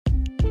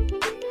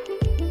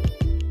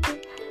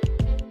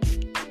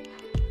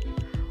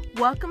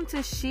Welcome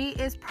to She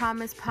Is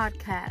Promised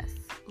podcast.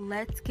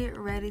 Let's get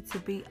ready to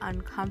be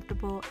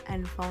uncomfortable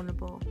and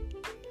vulnerable.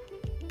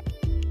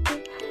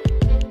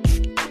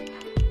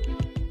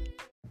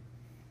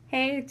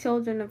 Hey,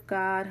 children of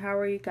God, how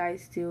are you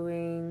guys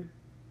doing?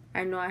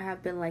 I know I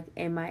have been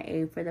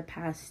MIA for the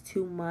past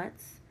 2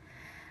 months.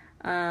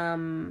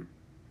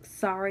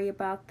 Sorry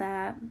about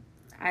that.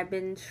 I've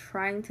been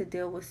trying to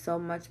deal with so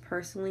much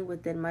personally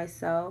within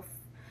myself,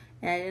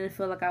 and I didn't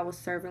feel like I was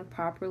serving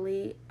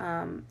properly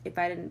if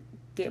I didn't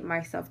get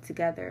myself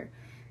together.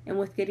 And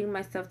with getting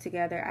myself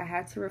together, I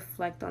had to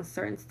reflect on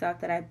certain stuff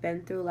that I've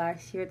been through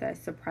last year that I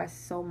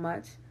suppressed so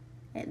much.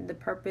 And the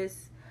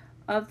purpose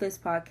of this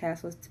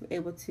podcast was to be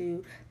able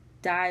to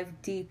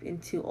dive deep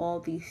into all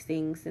these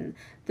things. And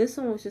this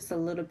one was just a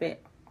little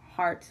bit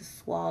hard to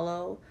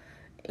swallow.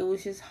 It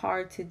was just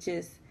hard to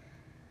just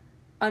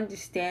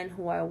understand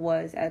who I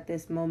was at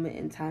this moment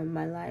in time in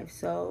my life.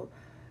 So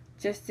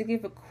just to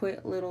give a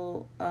quick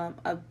little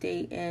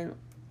update and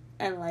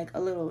a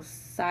little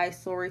side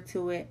story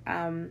to it,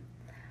 I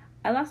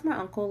lost my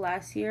uncle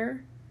last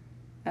year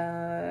due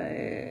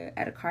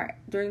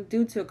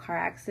to a car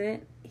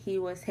accident. He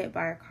was hit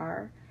by a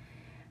car.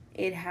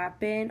 It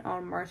happened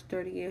on March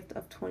 30th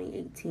of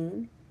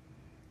 2018.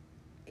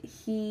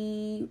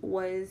 He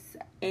was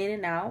in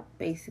and out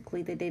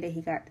basically the day that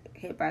he got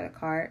hit by the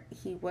car.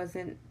 He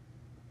wasn't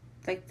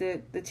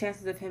the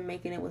chances of him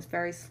making it was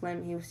very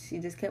slim. He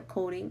just kept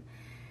coding,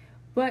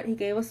 but he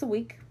gave us a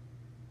week.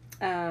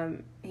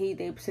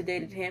 They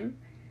sedated him.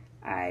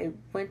 I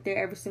went there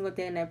every single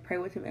day and I prayed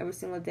with him every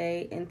single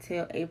day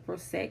until April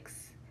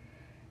 6th,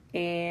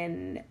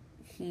 and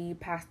he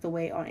passed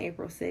away on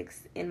April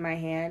 6th in my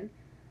hand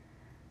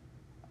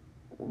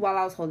while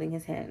I was holding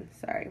his hand.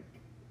 Sorry.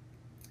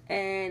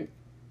 And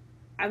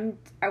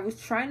I was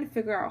trying to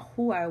figure out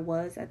who I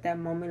was at that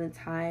moment in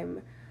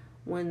time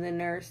when the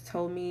nurse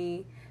told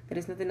me that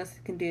there's nothing else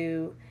I can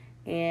do,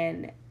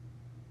 and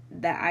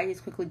that I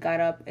just quickly got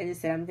up and just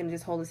said, I'm going to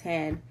just hold his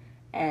hand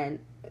and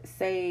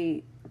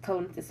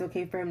told him it's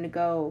okay for him to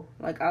go.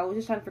 I was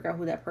just trying to figure out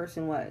who that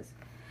person was.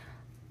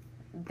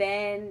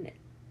 Then,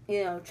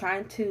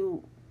 trying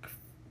to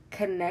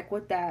connect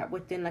with that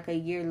within a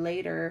year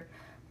later,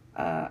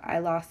 I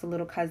lost a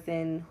little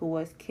cousin who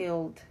was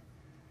killed.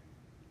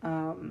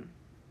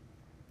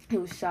 He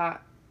was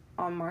shot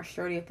on March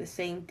 30th, the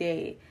same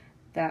day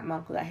that my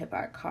uncle got hit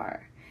by a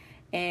car.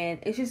 And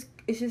it was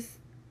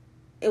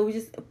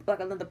just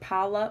another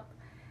pile up.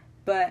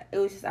 But I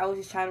was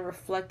just trying to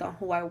reflect on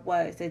who I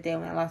was the day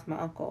when I lost my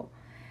uncle.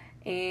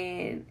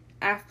 And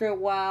after a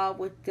while,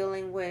 with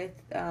dealing with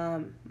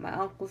my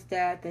uncle's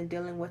death and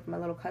dealing with my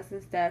little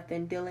cousin's death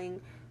and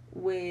dealing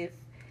with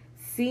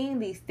seeing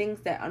these things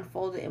that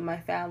unfolded in my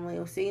family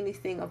or seeing these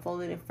things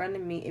unfolded in front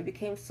of me, it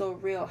became so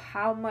real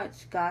how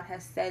much God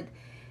has said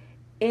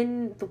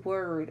in the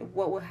word of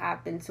what will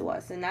happen to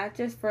us. And not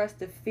just for us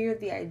to fear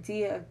the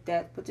idea of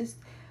death, but just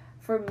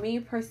for me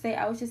per se,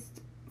 I was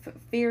just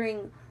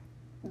fearing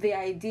the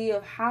idea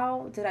of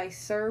how did I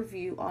serve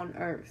you on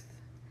earth?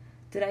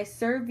 Did I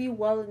serve you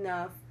well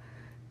enough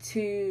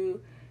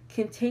to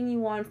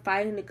continue on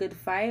fighting the good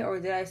fight, or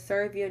did I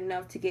serve you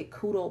enough to get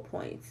kudo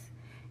points?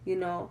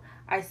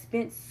 I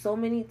spent so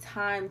many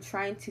time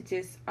trying to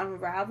just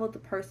unravel the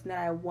person that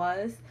I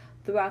was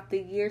throughout the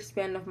year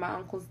span of my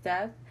uncle's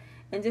death,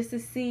 and just to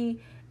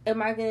see,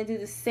 am I going to do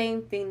the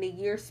same thing the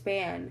year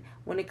span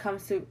when it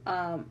comes to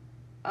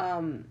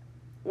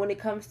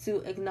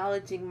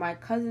acknowledging my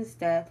cousin's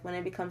death when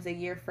it becomes a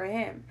year for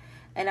him.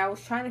 And I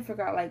was trying to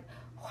figure out,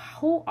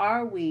 who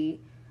are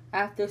we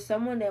after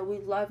someone that we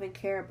love and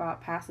care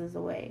about passes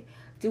away?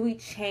 Do we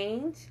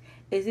change?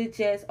 Is it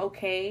just,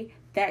 okay,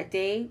 that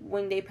day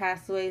when they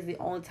pass away is the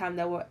only time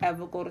that we'll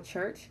ever go to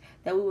church,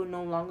 that we will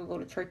no longer go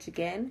to church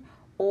again?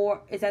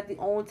 Or is that the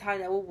only time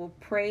that we will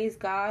praise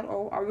God?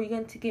 Or are we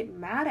going to get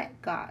mad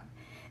at God?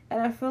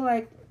 And I feel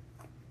like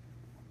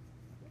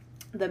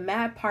the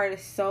mad part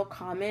is so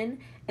common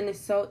and it's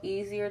so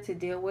easier to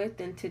deal with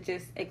than to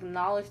just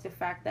acknowledge the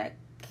fact that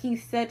he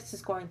said this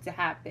is going to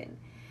happen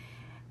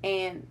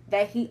and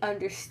that he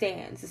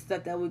understands the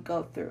stuff that we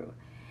go through.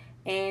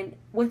 And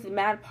with the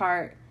mad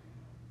part,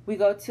 we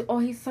go to,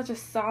 he's such a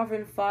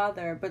sovereign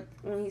father. But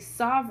when he's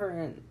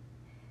sovereign,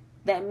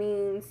 that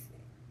means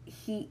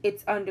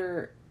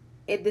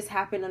this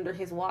happened under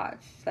his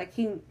watch.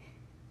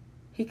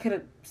 He could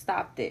have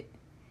stopped it.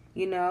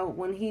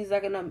 When he's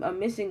a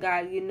mission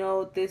guy,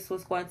 this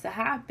was going to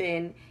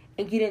happen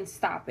and he didn't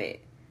stop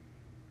it.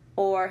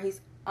 Or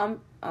he's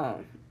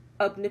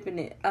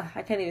omnipotent.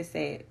 I can't even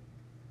say it,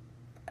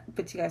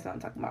 but you guys know what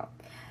I'm talking about.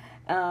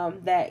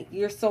 That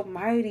you're so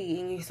mighty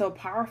and you're so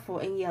powerful,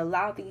 and you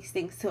allow these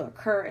things to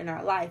occur in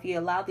our life. You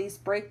allow these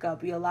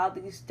breakup, you allow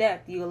these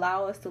death, you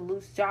allow us to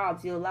lose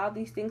jobs, you allow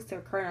these things to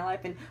occur in our life,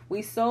 and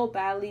we so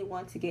badly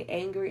want to get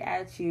angry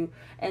at you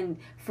and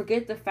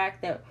forget the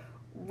fact that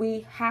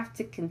we have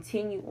to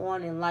continue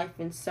on in life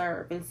and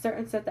serve. And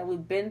certain stuff that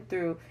we've been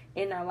through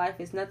in our life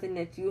is nothing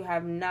that you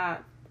have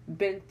not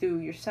been through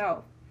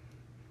yourself.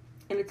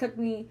 And it took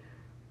me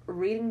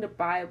reading the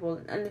Bible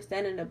and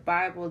understanding the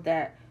Bible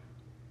that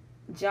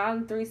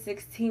John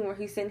 3:16, where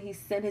he sent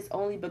his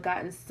only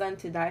begotten son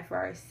to die for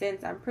our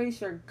sins. I'm pretty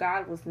sure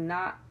God was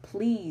not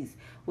pleased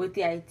with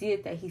the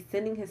idea that he's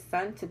sending his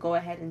son to go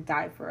ahead and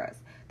die for us.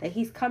 That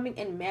he's coming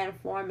in man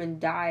form and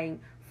dying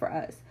for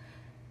us.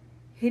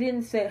 He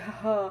didn't say,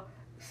 haha,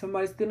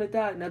 somebody's gonna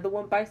die, another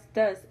one bites the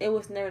dust. It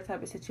was never a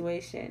type of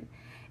situation.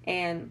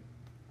 And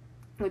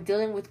with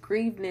dealing with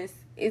grievedness,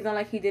 it's not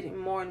like he didn't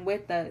mourn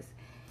with us.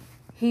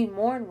 He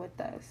mourned with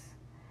us.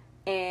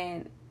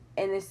 And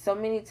there's so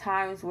many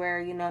times where,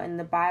 in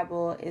the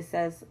Bible, it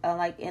says,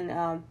 like in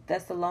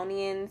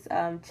Thessalonians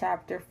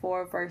chapter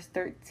 4, verse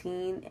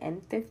 13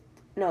 and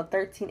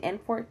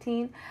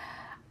 14,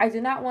 I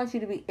do not want you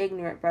to be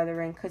ignorant,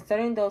 brethren,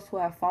 concerning those who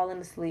have fallen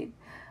asleep,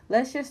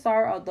 lest your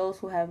sorrow of those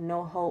who have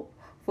no hope.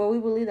 For we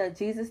believe that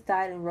Jesus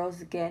died and rose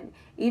again.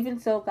 Even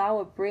so, God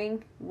will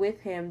bring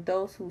with him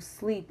those who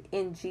sleep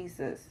in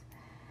Jesus.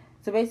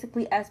 So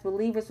basically, as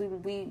believers,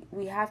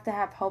 we have to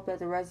have hope that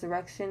the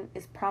resurrection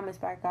is promised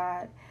by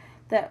God.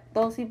 That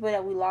those people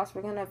that we lost,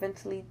 we're going to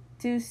eventually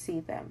do see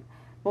them.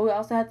 But we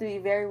also have to be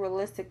very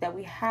realistic that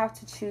we have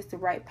to choose the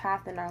right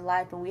path in our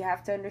life. And we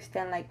have to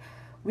understand, like,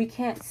 we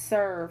can't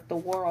serve the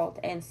world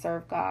and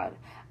serve God.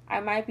 I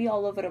might be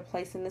all over the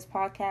place in this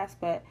podcast,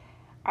 but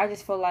I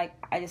just feel like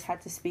I just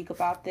had to speak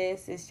about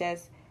this. It's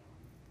just,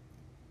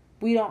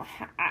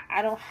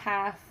 I don't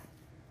have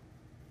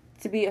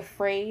to be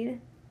afraid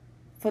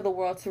for the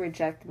world to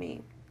reject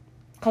me,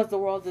 because the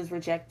world is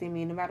rejecting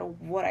me no matter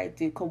what I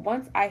do. Because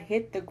once I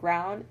hit the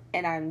ground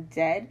and I'm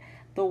dead,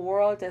 the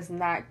world does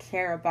not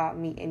care about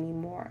me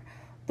anymore.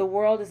 The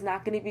world is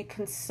not going to be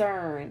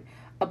concerned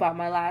about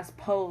my last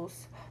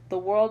post. The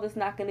world is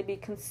not going to be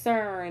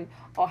concerned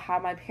on how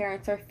my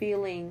parents are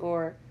feeling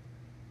or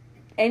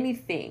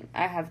anything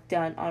I have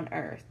done on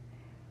earth.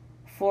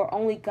 For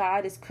only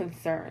God is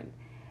concerned.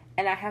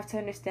 And I have to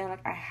understand,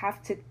 like, I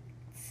have to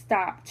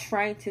stop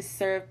trying to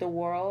serve the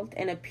world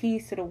and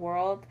appease to the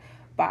world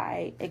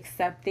by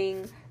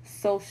accepting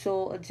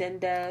social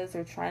agendas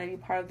or trying to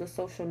be part of the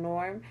social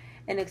norm,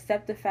 and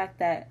accept the fact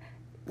that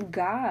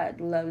God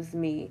loves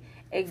me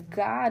and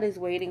God is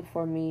waiting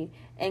for me,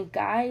 and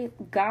God's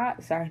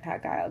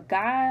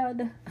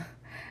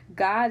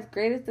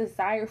greatest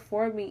desire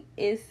for me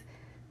is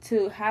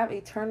to have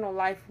eternal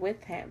life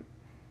with him.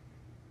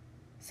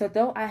 So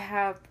though I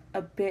have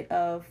a bit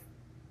of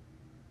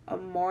a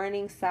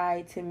mourning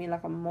side to me,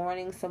 like I'm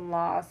mourning some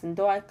loss, and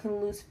though I can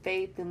lose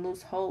faith and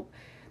lose hope,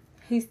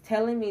 he's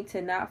telling me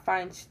to not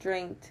find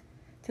strength,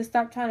 to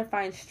stop trying to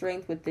find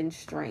strength within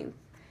strength.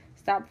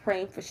 Stop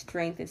praying for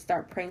strength and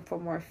start praying for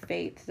more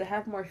faith, to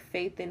have more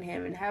faith in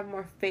him and have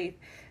more faith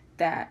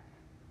that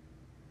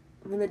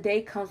when the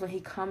day comes when he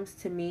comes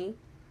to me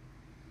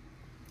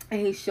and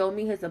he showed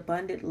me his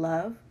abundant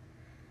love,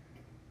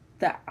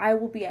 that I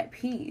will be at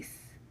peace.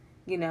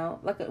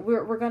 Like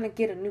we're going to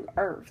get a new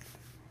earth.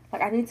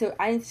 Like I need to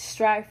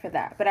strive for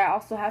that, but I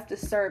also have to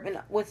serve.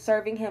 And with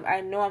serving him, I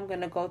know I'm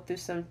going to go through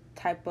some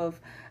type of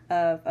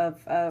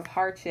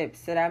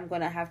hardships that I'm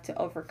going to have to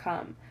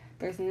overcome.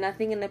 There's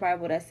nothing in the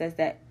Bible that says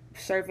that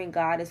serving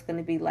God is going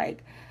to be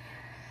like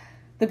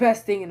the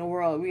best thing in the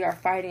world. We are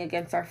fighting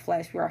against our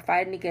flesh. We are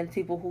fighting against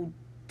people who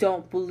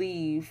don't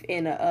believe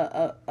in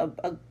a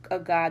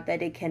God that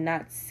they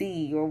cannot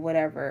see or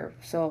whatever.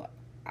 So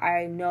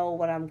I know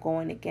what I'm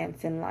going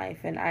against in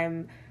life, and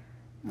I'm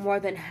more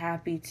than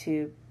happy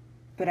to.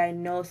 But I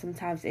know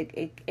sometimes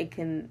it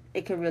can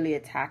really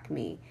attack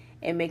me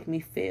and make me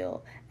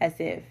feel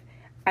as if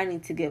I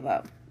need to give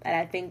up. And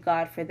I thank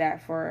God for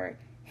that, for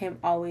him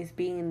always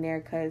being there,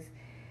 because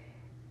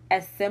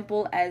as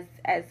simple as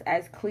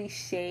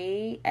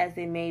cliche as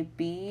it may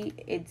be,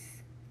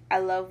 I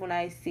love when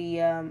I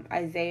see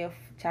Isaiah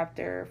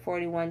chapter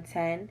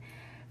 41:10.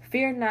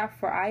 Fear not,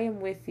 for I am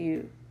with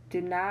you.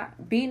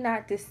 Be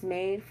not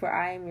dismayed, for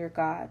I am your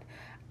God.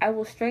 I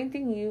will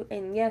strengthen you,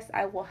 and yes,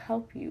 I will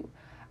help you.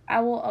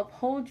 I will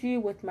uphold you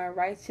with my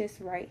righteous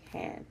right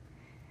hand.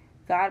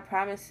 God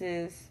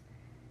promises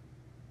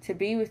to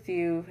be with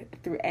you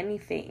through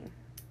anything,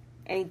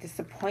 any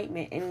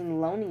disappointment, any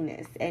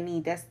loneliness,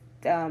 any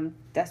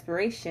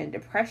desperation,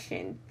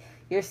 depression,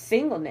 your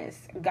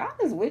singleness. God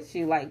is with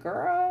you. Like,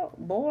 girl,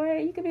 boy,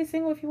 you can be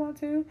single if you want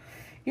to.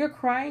 You're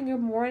crying, you're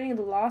mourning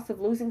the loss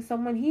of losing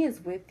someone. He is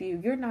with you.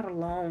 You're not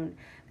alone.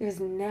 There's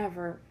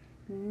never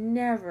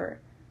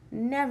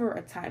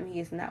a time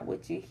he is not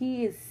with you.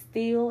 He is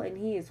still, and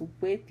he is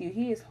with you.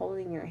 He is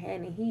holding your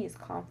hand, and he is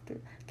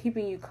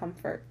giving you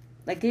comfort.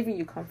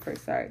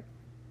 Sorry.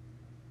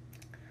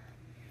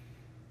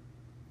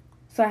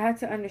 So I had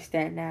to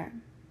understand that,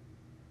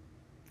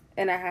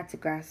 and I had to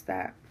grasp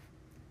that,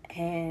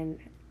 and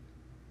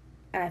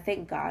I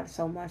thank God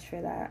so much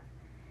for that.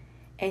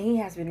 And he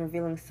has been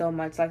revealing so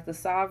much, like the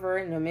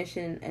sovereign, the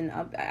mission, and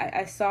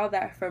I saw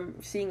that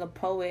from seeing a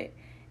poet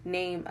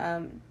named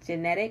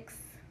Genetics.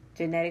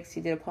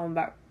 She did a poem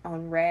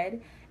on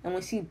red, and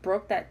when she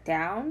broke that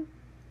down,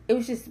 it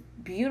was just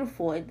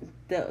beautiful.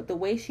 The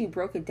way she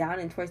broke it down,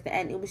 and towards the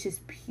end, it was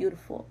just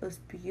beautiful. It was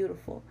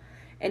beautiful,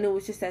 and it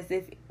was just as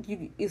if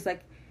it's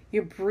like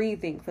you're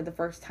breathing for the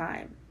first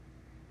time.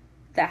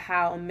 that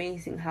how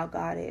amazing how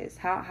God is,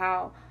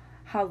 how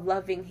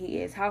loving he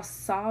is, how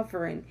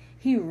sovereign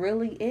he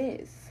really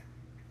is.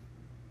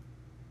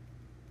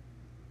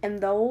 And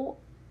though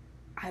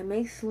I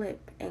may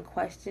slip and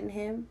question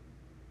him,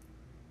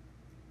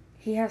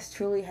 he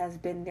truly has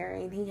been there,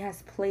 and he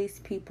has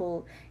placed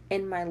people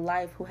in my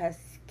life who has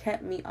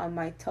kept me on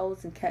my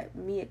toes and kept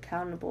me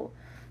accountable.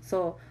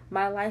 So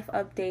my life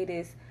update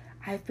is,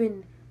 I've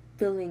been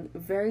feeling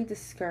very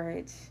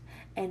discouraged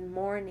and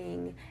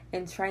mourning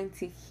and trying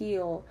to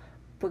heal,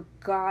 but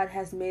God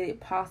has made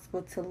it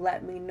possible to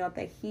let me know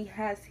that he's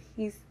I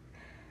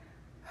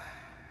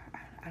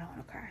don't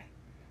want to cry,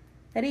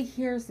 that he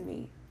hears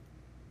me,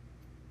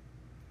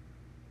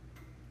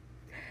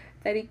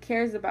 that he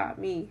cares about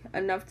me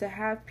enough to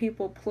have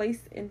people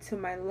placed into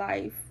my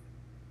life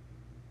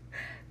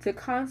to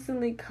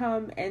constantly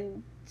come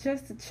and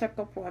just to check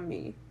up on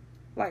me.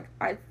 Like,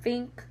 I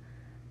think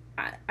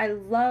I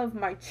love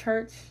my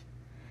church,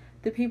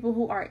 the people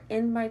who are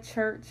in my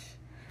church,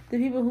 the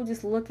people who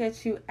just look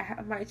at you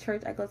at my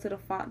church. I go to the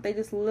font, they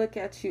just look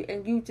at you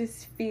and you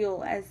just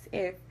feel as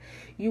if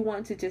you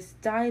want to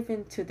just dive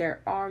into their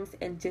arms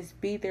and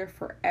just be there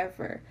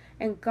forever.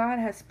 And God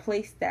has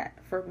placed that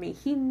for me.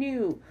 He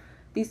knew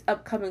these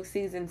upcoming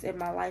seasons in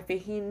my life,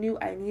 and he knew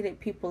I needed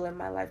people in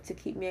my life to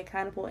keep me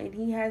accountable, and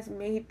he has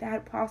made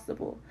that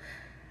possible.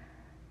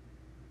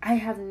 I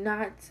have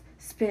not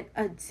spent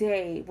a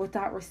day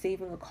without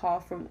receiving a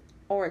call from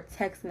or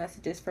text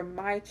messages from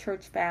my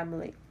church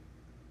family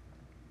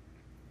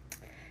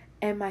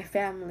and my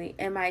family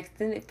and my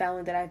extended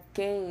family that I've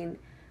gained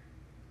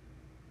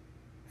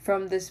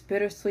from this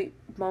bittersweet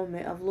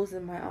moment of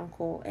losing my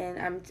uncle.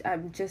 And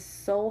I'm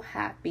just so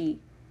happy.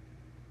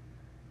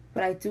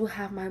 But I do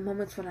have my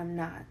moments when I'm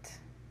not.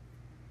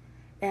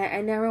 And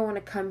I never want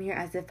to come here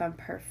as if I'm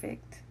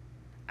perfect.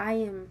 I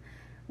am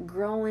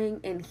growing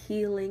and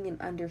healing and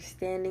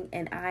understanding,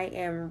 and I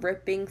am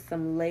ripping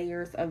some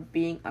layers of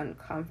being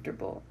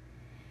uncomfortable.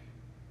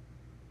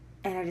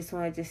 And I just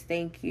want to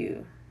thank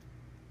you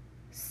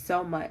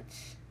so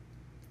much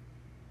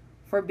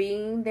for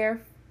being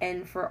there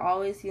and for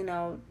always,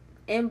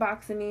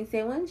 inboxing me and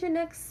saying, when's your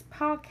next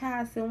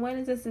podcast and when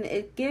is this? And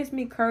it gives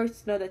me courage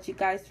to know that you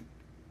guys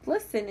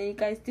listen and you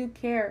guys do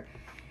care.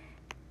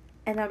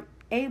 And I'm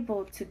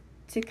able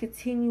to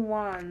continue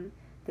on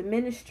the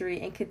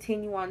ministry and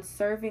continue on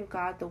serving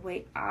God the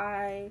way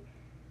I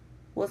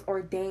was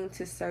ordained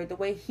to serve, the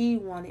way he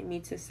wanted me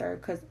to serve,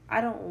 because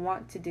I don't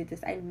want to do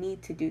this. I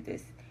need to do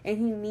this, and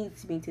he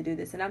needs me to do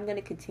this, and I'm going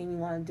to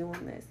continue on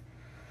doing this.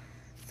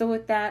 So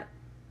with that,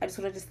 I just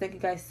want to thank you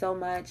guys so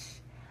much.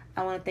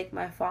 I want to thank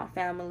my font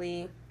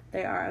family.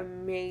 They are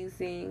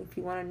amazing. If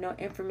you want to know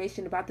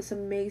information about this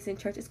amazing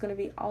church, it's going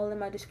to be all in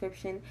my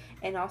description.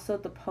 And also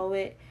the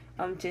poet,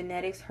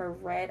 Genetics, her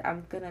read,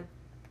 I'm going to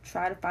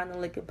try to find the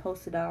link and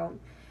post it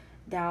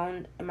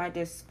down in my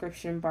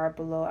description bar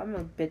below. I'm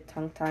a bit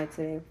tongue-tied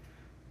today.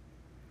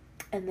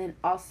 And then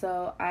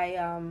also, I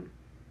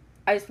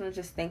just want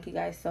to thank you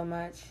guys so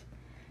much.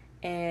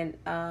 And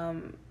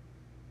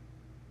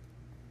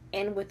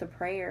end with a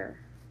prayer.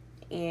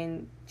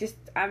 And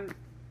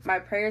my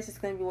prayer is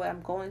just going to be what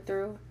I'm going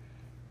through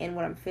and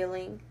what I'm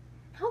feeling.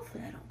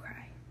 Hopefully I don't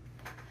cry.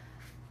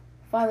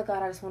 Father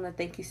God, I just want to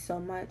thank you so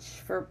much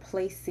for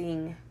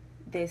placing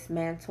this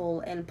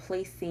mantle and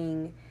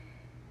placing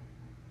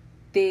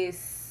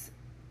this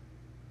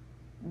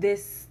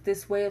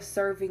way of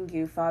serving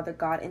you, Father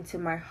God, into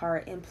my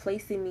heart and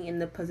placing me in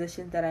the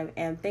position that I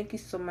am. Thank you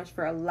so much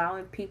for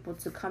allowing people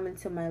to come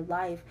into my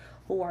life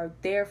who are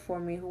there for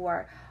me, who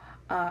are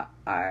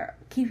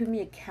keeping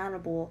me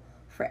accountable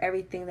for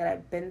everything that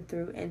I've been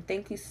through. And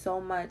thank you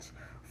so much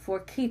for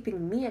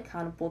keeping me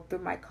accountable through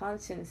my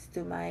conscience,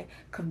 through my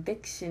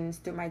convictions,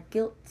 through my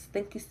guilt.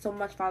 Thank you so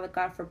much, Father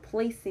God, for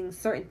placing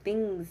certain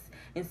things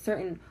and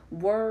certain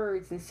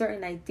words and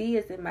certain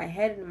ideas in my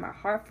head and in my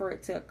heart for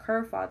it to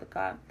occur, Father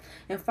God.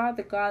 And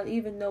Father God,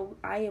 even though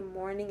I am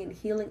mourning and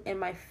healing, and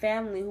my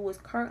family who is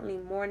currently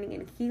mourning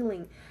and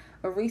healing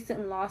a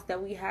recent loss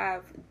that we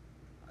have,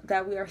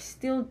 that we are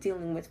still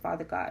dealing with,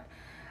 Father God,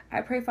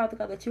 I pray, Father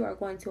God, that you are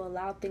going to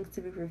allow things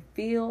to be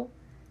revealed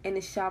and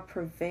it shall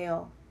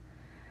prevail.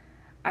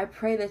 I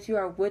pray that you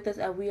are with us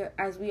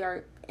as we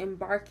are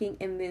embarking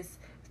in this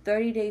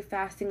 30-day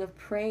fasting of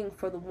praying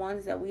for the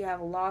ones that we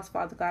have lost,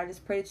 Father God. I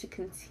just pray that you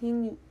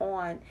continue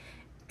on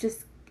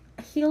just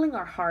healing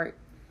our heart,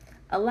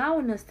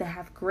 allowing us to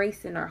have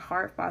grace in our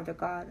heart, Father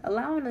God,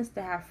 allowing us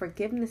to have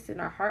forgiveness in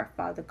our heart,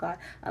 Father God,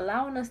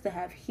 allowing us to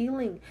have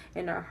healing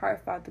in our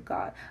heart, Father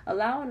God,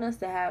 allowing us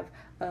to have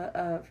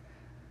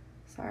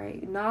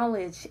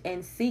knowledge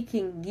and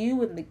seeking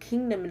you in the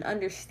kingdom and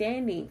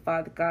understanding,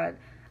 Father God.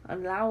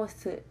 Allow us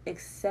to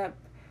accept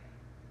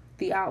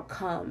the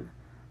outcome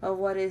of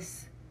what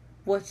is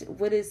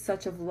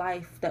such of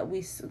life that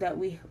we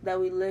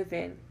live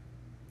in.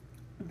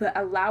 but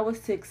allow us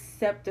to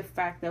accept the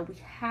fact that we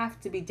have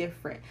to be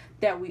different,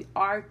 that we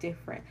are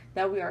different,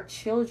 that we are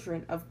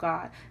children of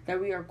God, that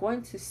we are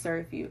going to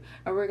serve you,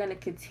 and we're going to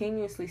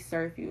continuously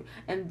serve you.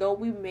 And though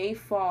we may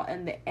fall,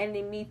 and the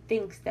enemy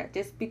thinks that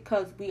just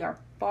because we are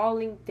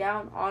falling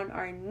down on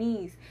our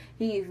knees,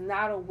 he is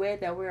not aware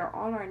that we are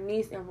on our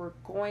knees and we're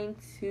going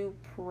to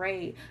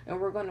pray, and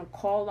we're going to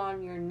call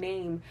on your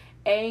name,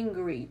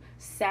 angry,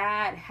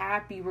 sad,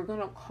 happy. We're going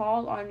to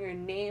call on your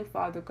name,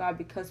 Father God,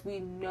 because we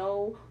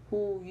know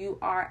who you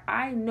are.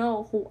 I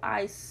know who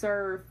I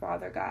serve,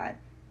 Father God.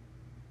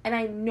 And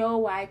I know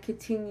why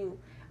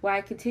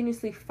I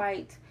continuously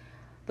fight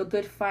the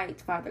good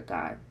fight, Father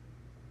God.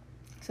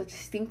 So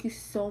just thank you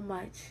so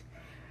much.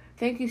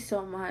 Thank you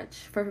so much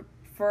for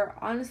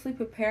honestly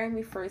preparing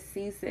me for a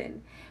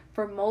season,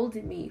 for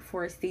molding me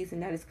for a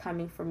season that is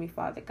coming for me,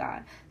 Father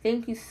God.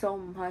 Thank you so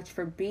much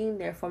for being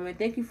there for me.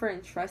 Thank you for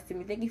entrusting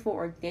me. Thank you for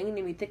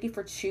ordaining me. Thank you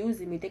for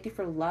choosing me. Thank you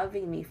for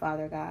loving me,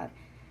 Father God.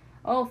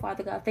 Oh,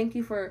 Father God, thank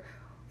you for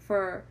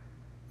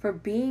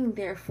being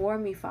there for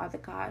me, Father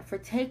God, for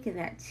taking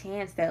that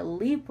chance, that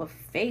leap of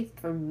faith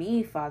for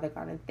me, Father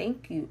God. And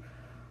thank you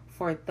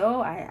for,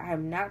 though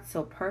I'm not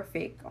so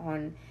perfect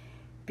on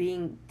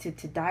being to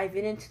dive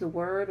into the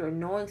word or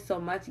knowing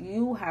so much,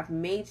 you have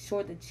made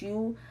sure that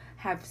you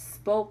have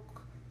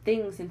spoke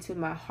things into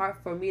my heart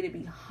for me to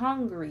be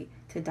hungry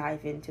to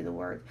dive into the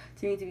word,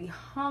 to me to be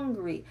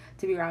hungry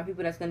to be around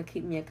people that's going to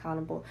keep me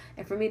accountable,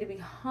 and for me to be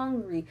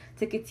hungry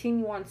to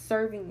continue on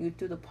serving you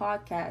through the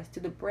podcast,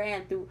 through the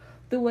brand, through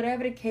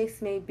whatever the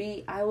case may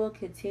be. I will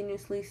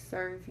continuously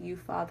serve you,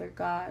 Father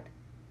God.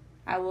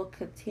 I will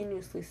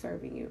continuously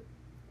serving you.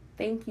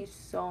 Thank you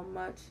so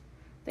much.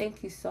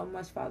 Thank you so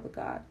much, Father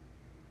God.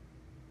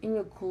 In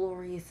your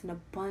glorious and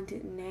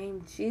abundant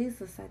name,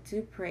 Jesus, I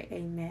do pray,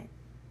 amen.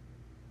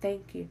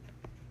 Thank you.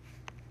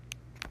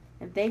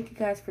 And thank you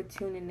guys for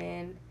tuning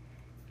in.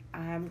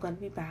 I'm going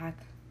to be back.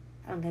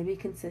 I'm going to be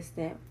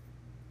consistent.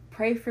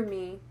 Pray for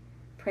me.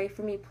 Pray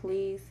for me,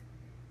 please.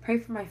 Pray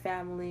for my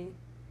family.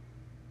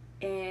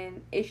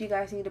 And if you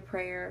guys need a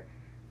prayer,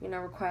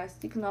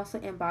 request, you can also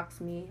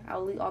inbox me.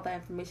 I'll leave all that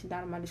information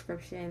down in my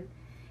description.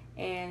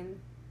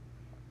 And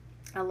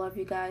I love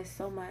you guys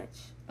so much.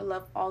 I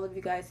love all of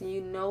you guys, and you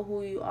know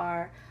who you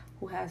are,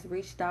 who has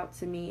reached out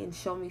to me and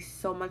shown me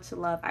so much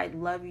love. I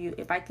love you.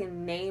 If I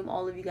can name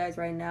all of you guys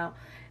right now,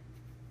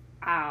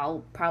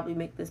 I'll probably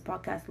make this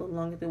podcast a little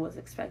longer than was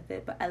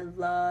expected. But I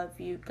love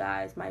you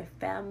guys, my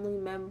family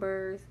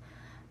members,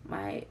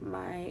 my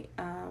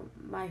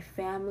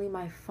family,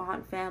 my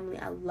font family.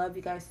 I love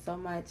you guys so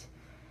much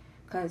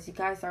because you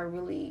guys are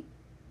really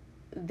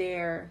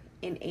there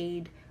in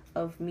aid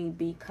of me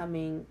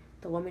becoming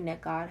the woman that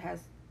God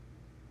has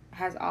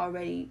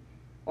already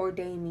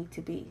ordained me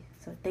to be.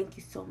 So thank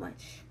you so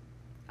much.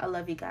 I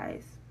love you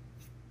guys.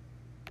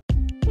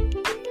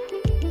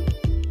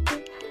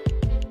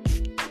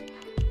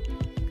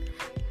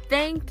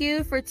 Thank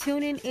you for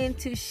tuning in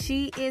to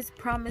She Is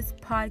Promised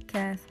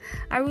podcast.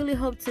 I really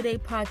hope today's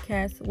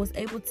podcast was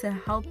able to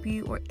help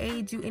you or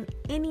aid you in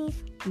any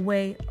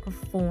way or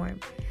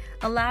form.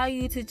 Allow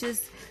you to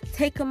just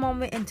take a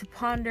moment and to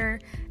ponder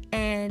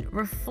and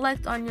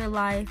reflect on your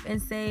life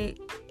and say,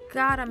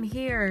 God, I'm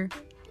here.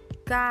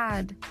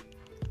 God,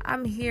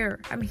 I'm here.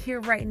 I'm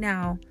here right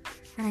now.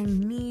 And I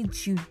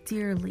need you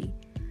dearly.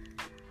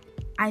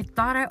 I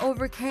thought I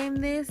overcame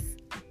this,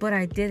 but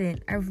I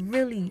didn't. I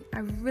really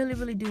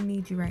do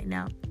need you right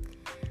now.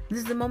 This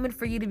is the moment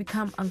for you to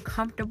become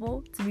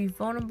uncomfortable, to be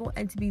vulnerable,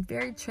 and to be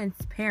very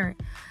transparent.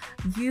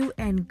 You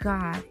and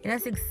God. And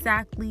that's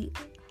exactly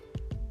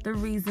the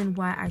reason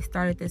why I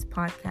started this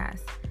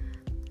podcast.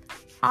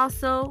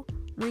 Also,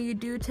 when you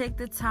do take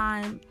the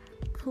time,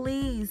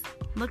 please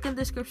look in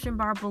the description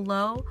bar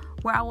below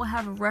where I will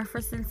have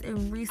references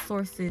and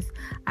resources.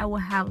 I will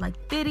have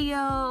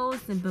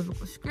videos and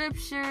biblical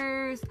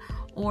scriptures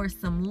or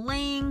some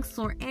links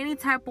or any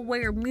type of way,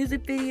 or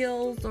music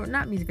videos, or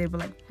not music videos,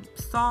 but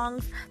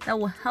songs that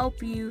will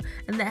help you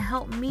and that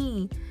help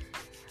me.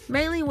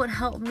 Mainly what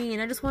helped me,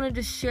 and I just wanted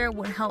to share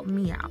what helped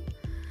me out.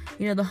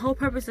 The whole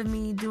purpose of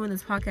me doing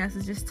this podcast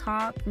is just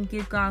talk and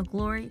give God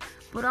glory,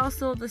 but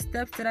also the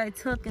steps that I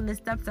took and the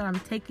steps that I'm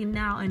taking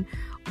now and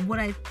what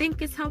I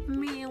think is helping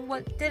me and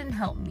what didn't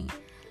help me.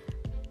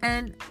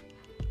 And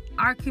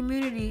our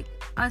community,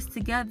 us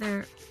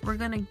together, we're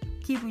going to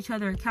keep each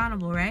other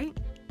accountable, right?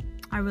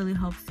 I really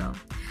hope so.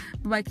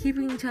 But by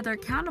keeping each other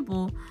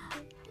accountable,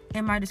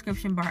 in my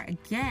description bar,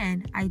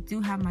 again, I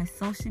do have my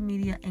social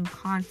media and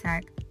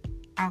contact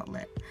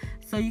outlet.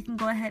 So you can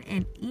go ahead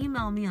and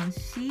email me on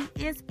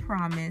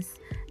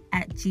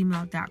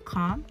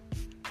sheispromise@gmail.com.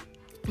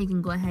 You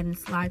can go ahead and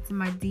slide to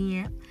my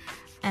DM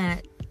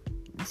at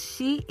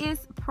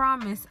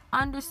sheispromise_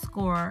 on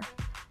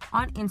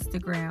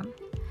Instagram.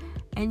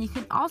 And you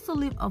can also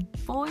leave a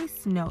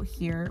voice note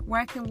here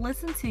where I can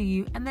listen to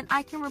you and then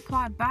I can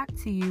reply back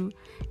to you,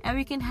 and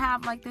we can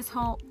have this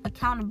whole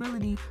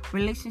accountability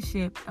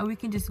relationship, and we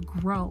can just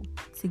grow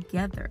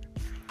together.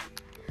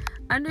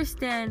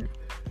 Understand,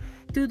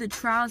 through the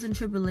trials and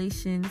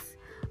tribulations,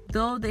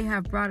 though they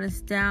have brought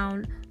us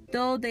down,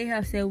 though they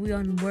have said we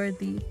are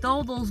unworthy,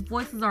 though those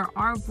voices are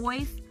our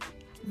voice,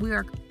 we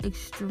are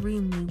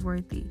extremely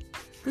worthy.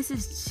 This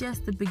is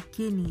just the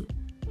beginning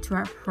to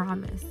our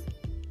promise.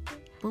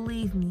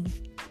 Believe me,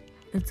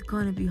 it's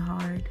gonna be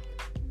hard,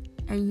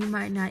 and you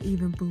might not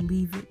even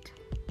believe it.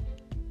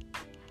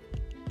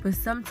 But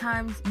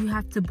sometimes you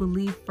have to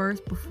believe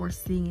first before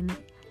seeing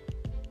it.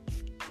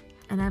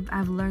 And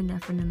I've learned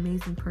that from an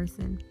amazing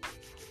person.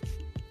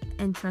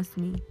 And trust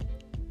me,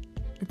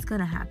 it's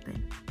gonna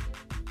happen.